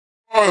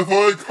if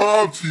I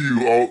come to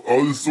you,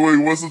 I'll destroy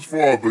what's it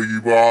for,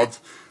 Biggie Bot.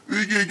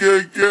 You can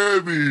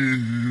get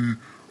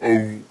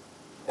me.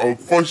 I'll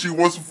crush you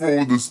what's it for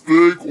with this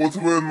big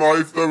ultimate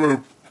knife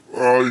that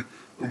I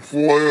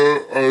employ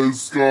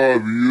as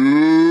scab.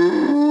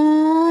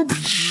 You.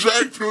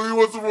 Actually,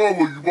 what's it for,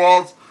 Biggie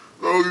Bot?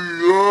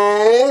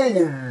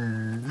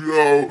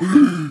 Yo,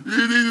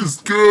 it is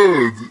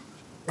good.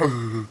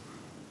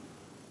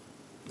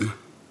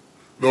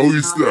 No,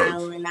 he's dead. I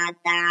will not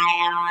die,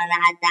 I will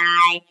not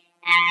die.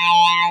 I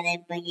am the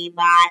Boogie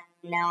Bot.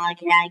 No one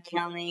cannot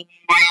kill me.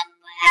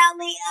 Help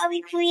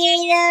me,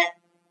 creator.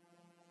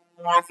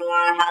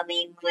 Wasala, help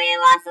me, create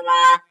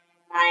Wasala.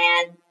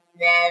 I am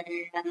the...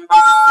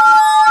 Oh!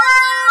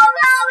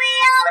 Help me,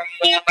 help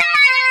me, help!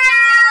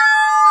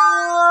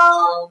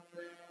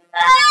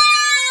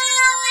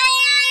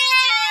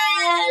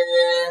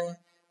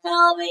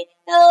 Help me,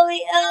 help me,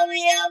 help me,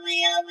 help me,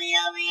 help me,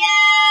 help me,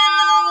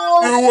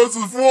 help! It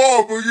wasn't for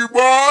Biggie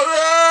Bot!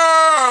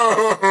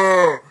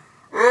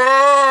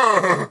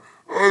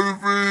 I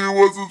think it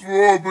wasn't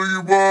for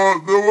Biggie Bot!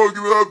 No one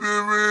can help me,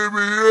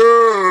 baby!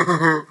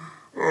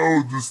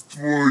 I'll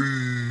destroy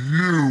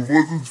you!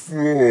 Wasn't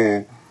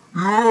for... I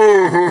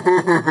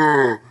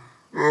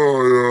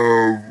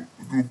am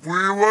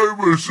complete my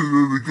mission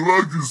and the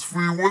galactic is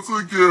free once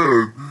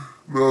again!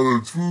 Now the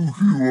true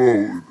hero!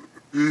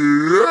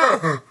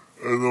 Yeah!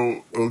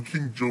 And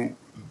King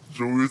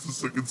Joey is the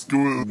second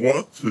skill.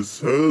 What? His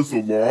head is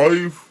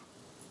alive?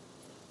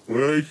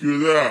 When I hear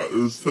that,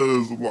 his head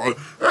is alive.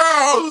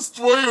 I'll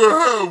destroy your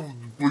head,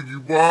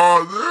 Biggie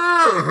Bot!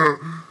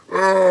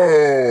 Yeah!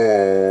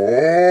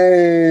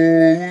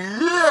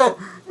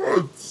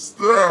 What's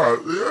that?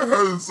 Your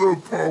head is so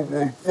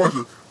powerful. Crush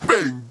it.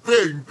 Bang,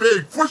 bang,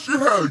 bang! Crush your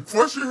head!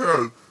 Crush your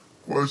head!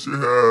 Crush your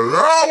head!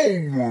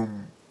 Ow!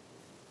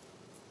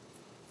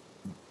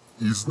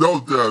 He's no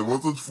dead.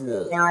 What's it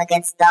for? No one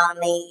can stop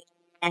me.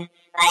 My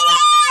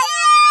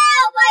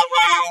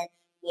head!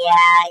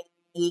 Yeah,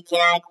 you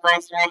cannot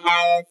crush my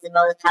head. It's the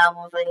most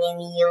powerful thing in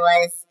the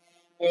US.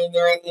 Let me do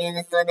it in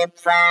the solar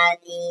planet.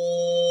 My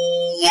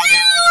head!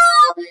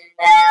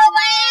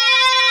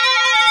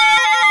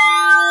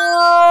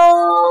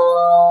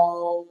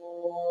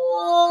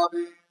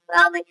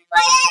 Help me!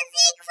 My head's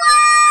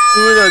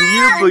Wait on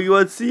you, but you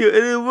want to see your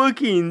inner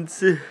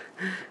workings.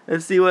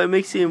 Let's see what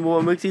makes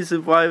you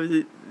survive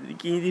the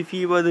getting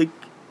defeated by the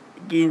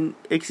getting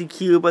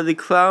executed by the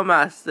Clown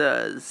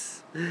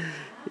Masters.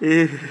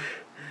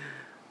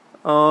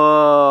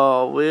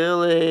 Oh,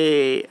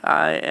 really?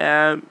 I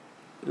am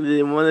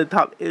one of the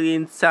top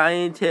alien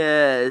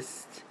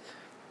scientists.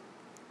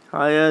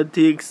 I had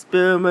to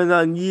experiment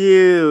on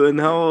you and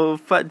how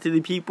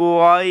effective people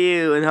are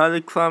you and how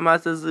the Clown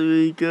Masters are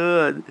really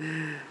good.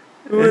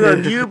 Wait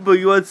on you, but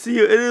you want to see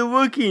your inner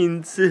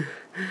workings.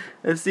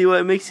 Let's see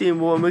what makes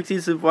you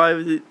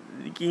survive the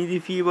getting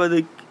defeated by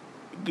the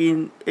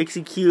getting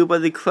executed by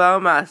the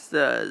Clown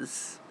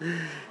Masters.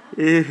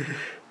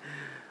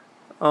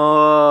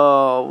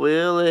 Oh,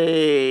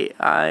 really?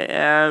 I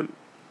am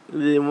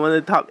one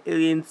of the top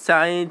alien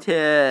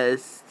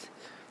scientists.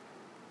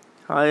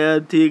 I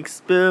had to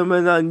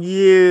experiment on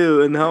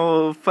you and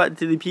how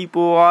effective the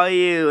people are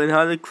you and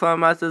how the Clown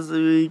Masters are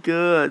really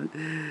good.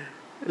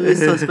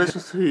 It's so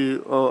special to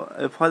you. Oh,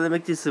 a part that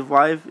makes you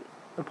survive.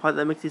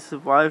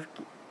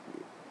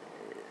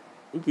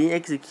 Getting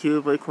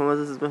executed by Clown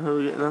Masters is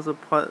another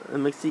part that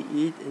makes you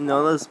eat, and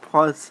all those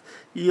parts.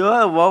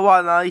 You're a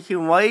robot, not a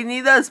human. Why do you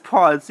need those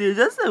parts? You're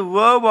just a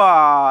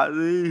robot.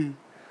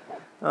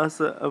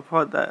 Also, a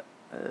part that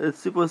is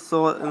super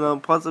salt,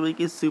 and parts that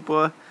make you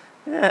super.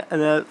 Yeah,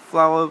 and that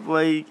flower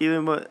boy you give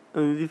him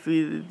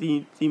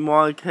the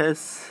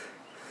Marcus.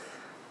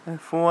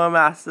 Former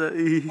master.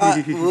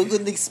 We're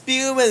going to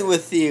experiment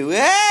with you.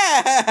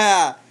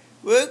 Yeah!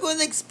 We're going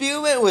to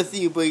experiment with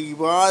you, Biggie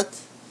Bot.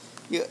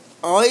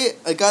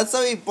 I got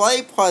some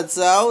body parts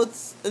out,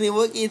 and the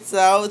workings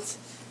out,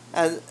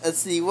 and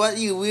see what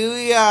you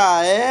really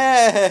are.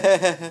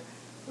 Yeah!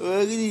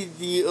 We're going to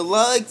do a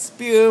lot of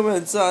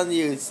experiments on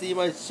you. See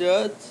my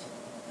shirt?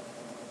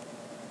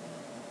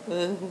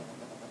 We're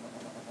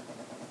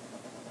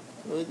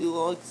going to do a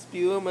lot of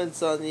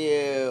experiments on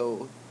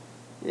you.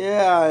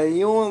 Yeah,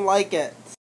 you won't like it.